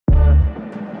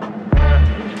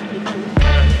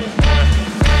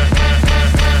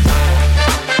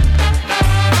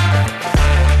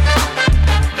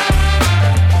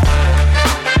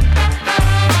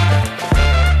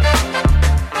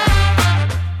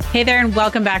Hey there, and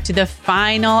welcome back to the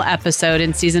final episode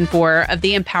in season 4 of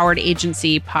the Empowered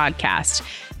Agency podcast.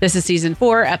 This is season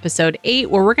 4, episode 8,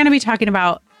 where we're going to be talking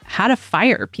about how to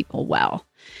fire people well.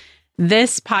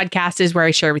 This podcast is where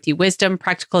I share with you wisdom,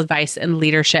 practical advice, and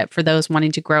leadership for those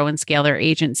wanting to grow and scale their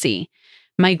agency.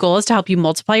 My goal is to help you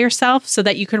multiply yourself so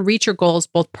that you can reach your goals,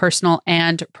 both personal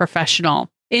and professional.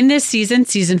 In this season,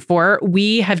 season 4,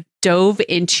 we have dove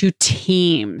into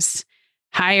teams,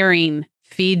 hiring,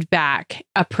 feedback,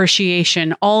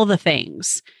 appreciation, all the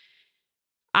things.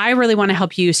 I really want to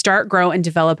help you start, grow, and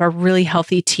develop a really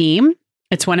healthy team.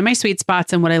 It's one of my sweet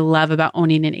spots and what I love about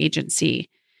owning an agency.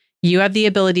 You have the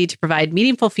ability to provide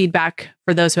meaningful feedback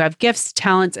for those who have gifts,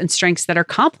 talents, and strengths that are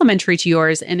complementary to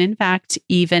yours, and in fact,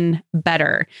 even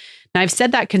better. Now, I've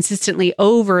said that consistently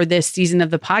over this season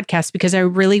of the podcast because I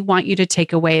really want you to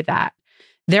take away that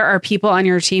there are people on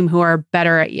your team who are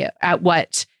better at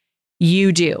what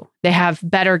you do. They have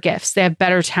better gifts, they have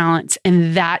better talents,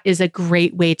 and that is a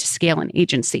great way to scale an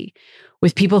agency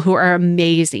with people who are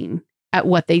amazing at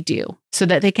what they do so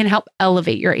that they can help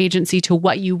elevate your agency to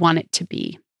what you want it to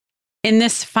be. In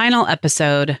this final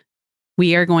episode,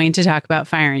 we are going to talk about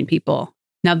firing people.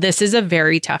 Now, this is a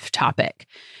very tough topic.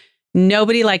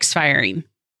 Nobody likes firing.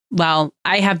 Well,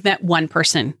 I have met one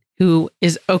person who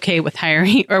is okay with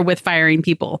hiring or with firing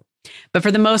people. But for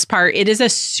the most part, it is a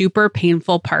super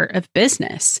painful part of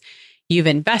business. You've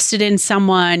invested in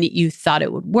someone, you thought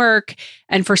it would work,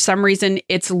 and for some reason,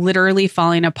 it's literally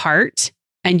falling apart,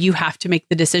 and you have to make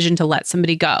the decision to let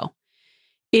somebody go.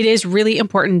 It is really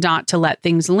important not to let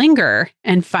things linger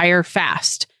and fire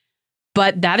fast,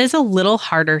 but that is a little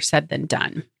harder said than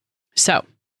done. So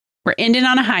we're ending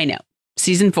on a high note,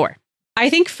 season 4. I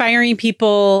think firing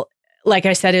people, like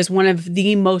I said, is one of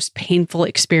the most painful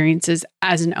experiences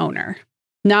as an owner.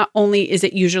 Not only is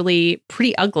it usually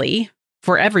pretty ugly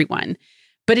for everyone,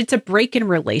 but it's a break in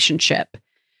relationship.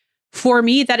 For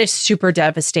me, that is super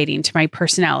devastating to my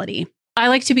personality. I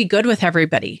like to be good with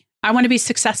everybody. I want to be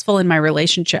successful in my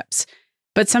relationships,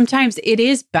 but sometimes it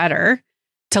is better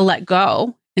to let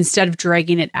go instead of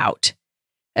dragging it out,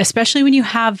 especially when you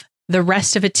have the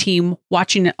rest of a team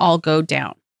watching it all go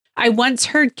down. I once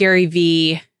heard Gary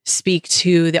Vee speak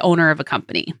to the owner of a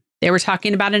company. They were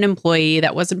talking about an employee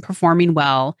that wasn't performing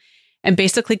well and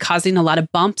basically causing a lot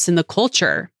of bumps in the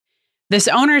culture. This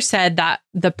owner said that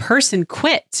the person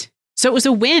quit. So it was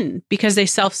a win because they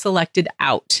self-selected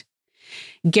out.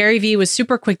 Gary Vee was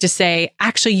super quick to say,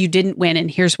 actually, you didn't win, and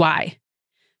here's why.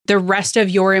 The rest of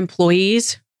your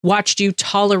employees watched you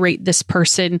tolerate this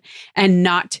person and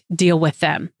not deal with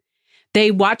them. They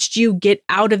watched you get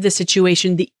out of the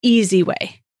situation the easy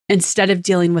way instead of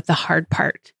dealing with the hard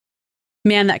part.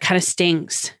 Man, that kind of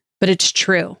stings, but it's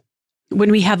true.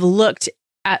 When we have looked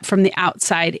at from the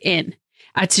outside in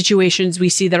at situations we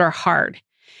see that are hard,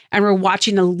 and we're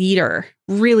watching a leader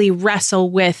really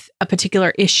wrestle with a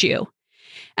particular issue,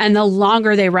 and the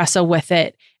longer they wrestle with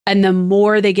it, and the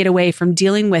more they get away from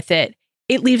dealing with it,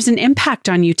 it leaves an impact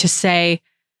on you to say,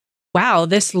 wow,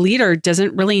 this leader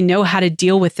doesn't really know how to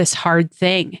deal with this hard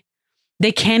thing.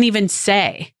 They can't even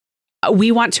say,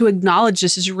 we want to acknowledge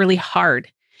this is really hard,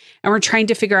 and we're trying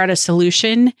to figure out a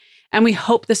solution, and we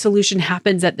hope the solution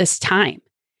happens at this time.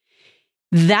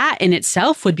 That in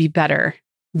itself would be better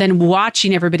than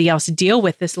watching everybody else deal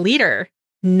with this leader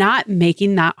not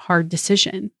making that hard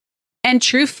decision. And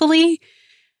truthfully,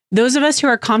 those of us who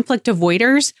are conflict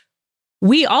avoiders,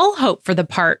 we all hope for the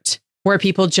part where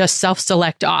people just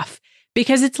self-select off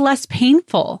because it's less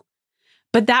painful.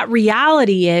 But that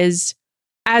reality is,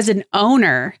 as an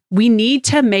owner, we need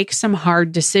to make some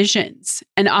hard decisions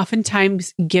and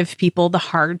oftentimes give people the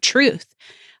hard truth.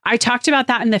 I talked about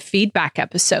that in the feedback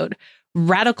episode,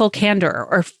 Radical Candor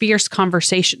or Fierce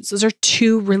Conversations. Those are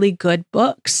 2 really good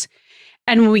books.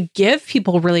 And when we give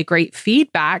people really great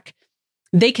feedback,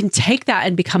 they can take that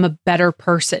and become a better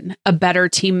person, a better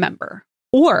team member,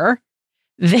 or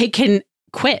they can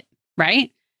quit,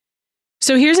 right?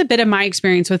 So here's a bit of my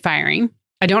experience with firing.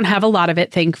 I don't have a lot of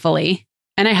it, thankfully,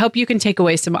 and I hope you can take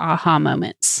away some aha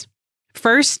moments.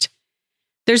 First,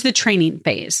 there's the training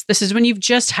phase. This is when you've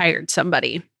just hired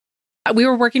somebody. We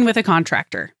were working with a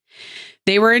contractor.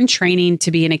 They were in training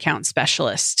to be an account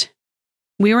specialist.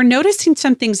 We were noticing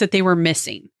some things that they were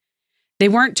missing. They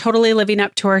weren't totally living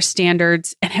up to our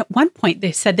standards. And at one point,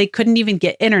 they said they couldn't even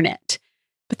get internet.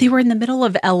 But they were in the middle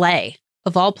of LA,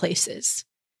 of all places,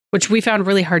 which we found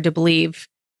really hard to believe.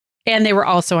 And they were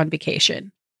also on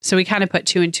vacation. So we kind of put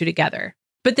 2 and 2 together.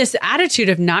 But this attitude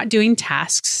of not doing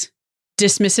tasks,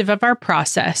 dismissive of our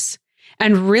process,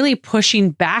 and really pushing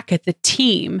back at the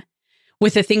team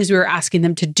with the things we were asking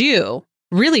them to do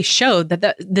really showed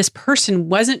that this person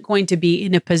wasn't going to be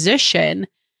in a position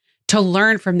to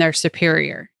learn from their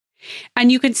superior.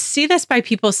 And you can see this by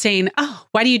people saying, oh,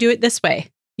 why do you do it this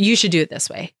way? You should do it this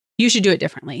way. You should do it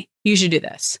differently. You should do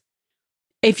this.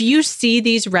 If you see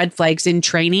these red flags in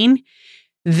training,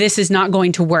 this is not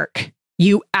going to work.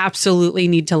 You absolutely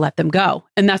need to let them go.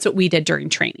 And that's what we did during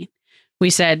training. We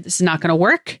said, this is not going to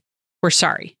work. We're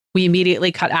sorry. We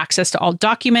immediately cut access to all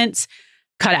documents,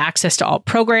 cut access to all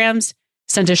programs,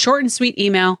 sent a short and sweet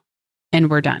email, and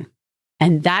we're done.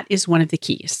 And that is one of the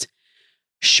keys.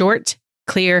 Short,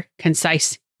 clear,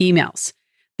 concise emails.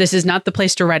 This is not the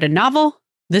place to write a novel.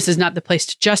 This is not the place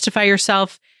to justify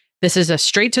yourself. This is a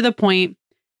straight to the point,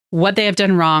 what they have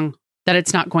done wrong, that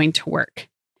it's not going to work.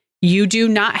 You do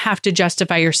not have to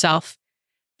justify yourself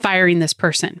firing this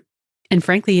person. And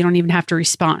frankly, you don't even have to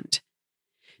respond.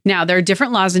 Now, there are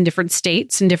different laws in different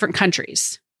states and different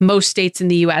countries. Most states in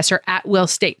the US are at-will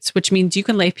states, which means you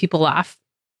can lay people off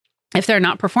if they're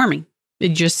not performing.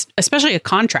 Especially a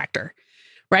contractor,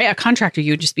 right? A contractor,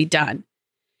 you would just be done.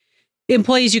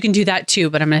 Employees, you can do that too,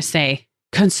 but I'm going to say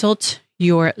consult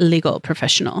your legal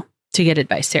professional to get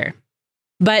advice here.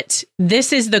 But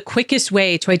this is the quickest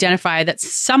way to identify that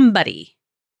somebody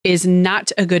is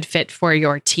not a good fit for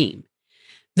your team.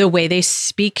 The way they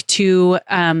speak to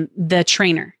the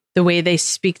trainer, the way they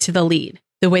speak to the lead,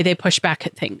 the way they push back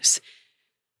at things.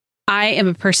 I am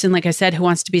a person, like I said, who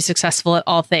wants to be successful at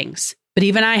all things. But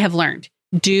even I have learned,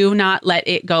 do not let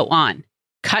it go on.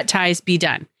 Cut ties, be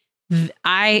done.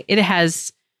 It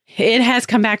has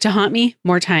come back to haunt me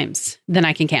more times than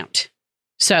I can count.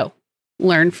 So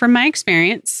learn from my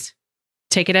experience,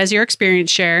 take it as your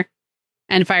experience share,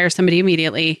 and fire somebody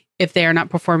immediately if they are not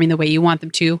performing the way you want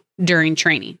them to during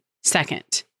training.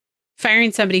 Second,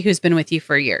 firing somebody who's been with you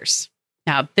for years.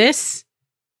 Now, this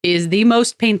is the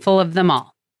most painful of them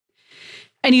all.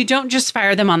 And you don't just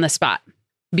fire them on the spot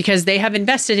because they have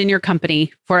invested in your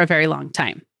company for a very long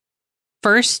time.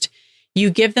 First,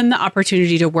 you give them the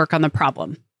opportunity to work on the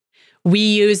problem. We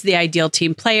use the ideal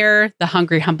team player, the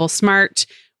hungry, humble, smart.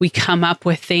 We come up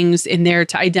with things in there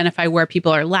to identify where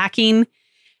people are lacking.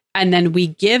 And then we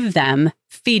give them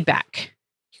feedback.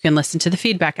 You can listen to the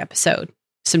feedback episode,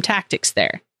 some tactics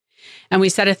there. And we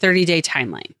set a 30-day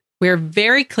timeline. We are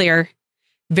very clear,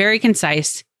 very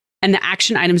concise, and the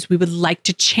action items we would like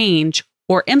to change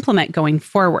or implement going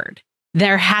forward.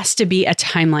 There has to be a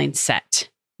timeline set.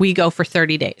 We go for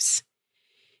 30 days.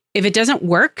 If it doesn't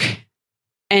work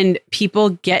and people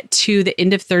get to the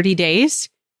end of 30 days,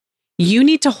 you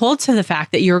need to hold to the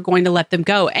fact that you're going to let them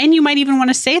go. And you might even want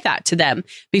to say that to them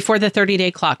before the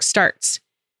 30-day clock starts.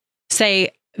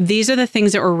 Say, these are the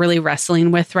things that we're really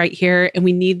wrestling with right here, and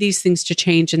we need these things to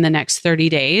change in the next 30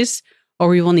 days, or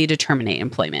we will need to terminate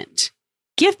employment.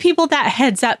 Give people that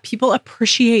heads up. People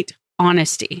appreciate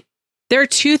honesty. There are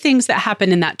two things that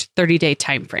happen in that 30-day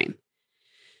time frame.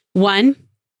 One,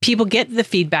 people get the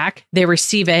feedback, they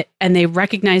receive it, and they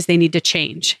recognize they need to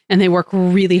change, and they work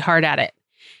really hard at it.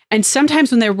 And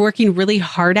sometimes when they're working really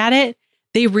hard at it,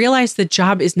 they realize the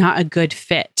job is not a good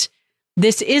fit.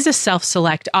 This is a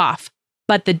self-select off,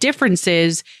 but the difference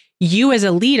is you as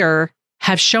a leader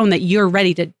have shown that you're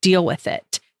ready to deal with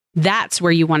it. That's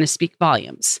where you want to speak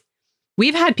volumes.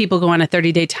 We've had people go on a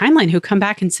 30-day timeline who come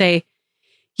back and say,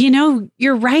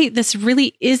 you're right. This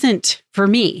really isn't for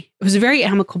me. It was very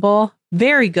amicable,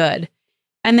 very good.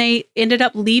 And they ended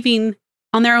up leaving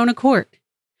on their own accord.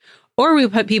 Or we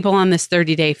put people on this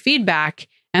 30-day feedback,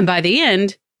 and by the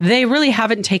end, they really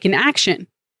haven't taken action.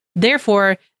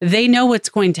 Therefore, they know what's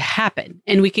going to happen.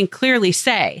 And we can clearly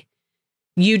say,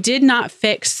 you did not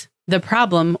fix the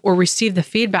problem or receive the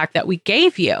feedback that we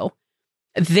gave you.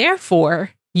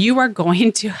 Therefore, you are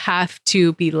going to have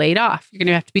to be laid off. You're going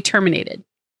to have to be terminated.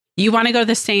 You want to go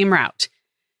the same route.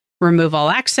 Remove all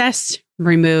access,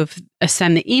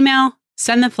 send the email,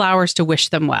 send the flowers to wish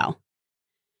them well.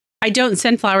 I don't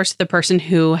send flowers to the person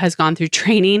who has gone through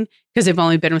training because they've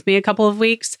only been with me a couple of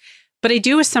weeks, but I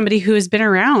do with somebody who has been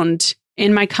around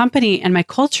in my company and my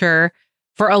culture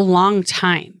for a long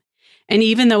time. And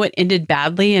even though it ended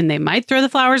badly and they might throw the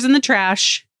flowers in the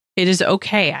trash, it is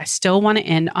okay. I still want to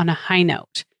end on a high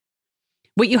note.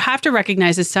 What you have to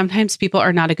recognize is sometimes people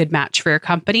are not a good match for your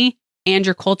company and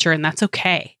your culture, and that's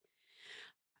okay.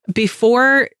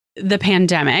 Before the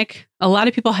pandemic, a lot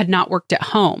of people had not worked at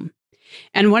home.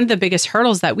 And one of the biggest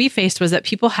hurdles that we faced was that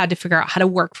people had to figure out how to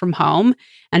work from home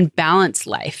and balance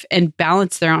life and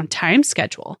balance their own time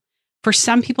schedule. For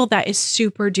some people, that is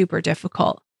super duper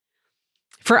difficult.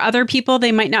 For other people,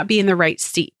 they might not be in the right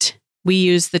seat. We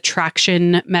use the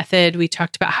traction method. We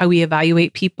talked about how we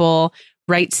evaluate people,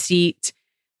 right seat,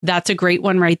 That's a great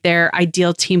one right there.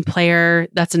 Ideal team player.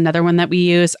 That's another one that we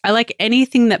use. I like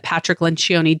anything that Patrick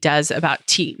Lencioni does about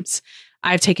teams.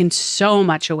 I've taken so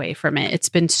much away from it. It's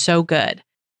been so good.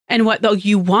 And what though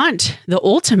you want the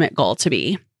ultimate goal to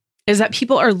be is that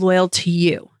people are loyal to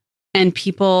you, and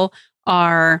people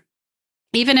are,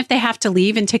 even if they have to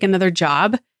leave and take another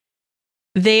job,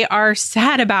 they are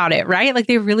sad about it, right? Like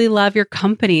they really love your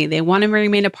company. They want to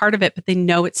remain a part of it, but they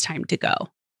know it's time to go.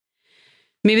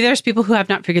 Maybe there's people who have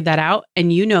not figured that out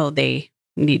and you know they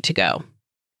need to go.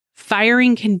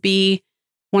 Firing can be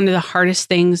one of the hardest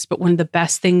things, but one of the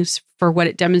best things for what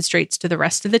it demonstrates to the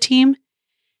rest of the team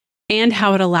and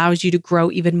how it allows you to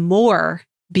grow even more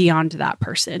beyond that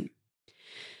person.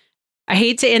 I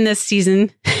hate to end this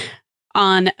season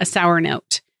on a sour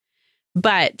note,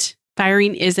 but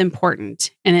firing is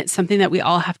important and it's something that we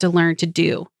all have to learn to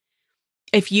do.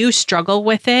 If you struggle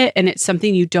with it and it's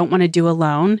something you don't want to do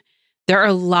alone, there are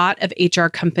a lot of HR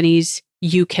companies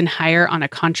you can hire on a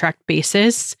contract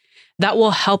basis that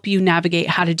will help you navigate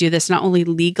how to do this, not only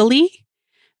legally,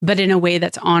 but in a way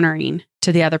that's honoring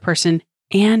to the other person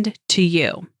and to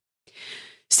you.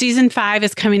 Season 5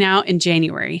 is coming out in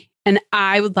January, and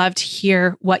I would love to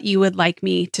hear what you would like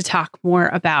me to talk more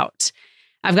about.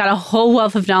 I've got a whole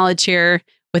wealth of knowledge here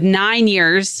with 9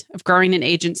 years of growing an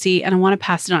agency, and I want to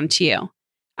pass it on to you.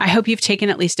 I hope you've taken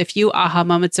at least a few aha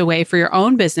moments away for your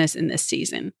own business in this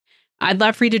season. I'd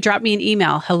love for you to drop me an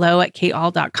email,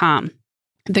 hello@kateahl.com.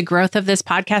 The growth of this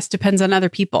podcast depends on other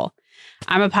people.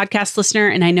 I'm a podcast listener,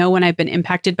 and I know when I've been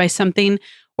impacted by something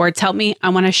or it's helped me, I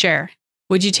want to share.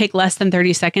 Would you take less than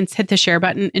 30 seconds, hit the share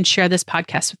button, and share this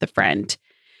podcast with a friend?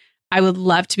 I would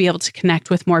love to be able to connect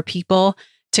with more people,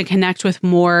 to connect with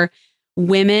more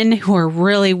women who are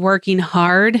really working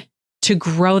hard to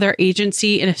grow their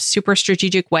agency in a super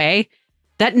strategic way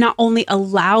that not only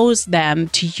allows them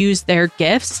to use their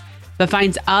gifts, but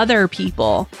finds other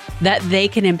people that they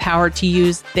can empower to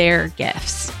use their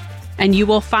gifts. And you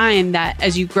will find that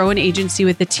as you grow an agency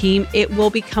with the team, it will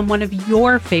become one of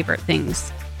your favorite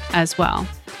things as well.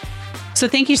 So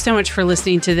thank you so much for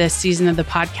listening to this season of the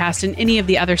podcast and any of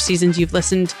the other seasons you've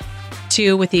listened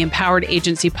to with the Empowered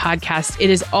Agency podcast. It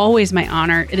is always my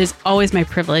honor. It is always my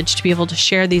privilege to be able to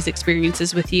share these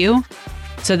experiences with you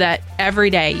so that every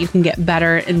day you can get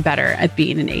better and better at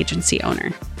being an agency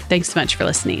owner. Thanks so much for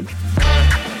listening.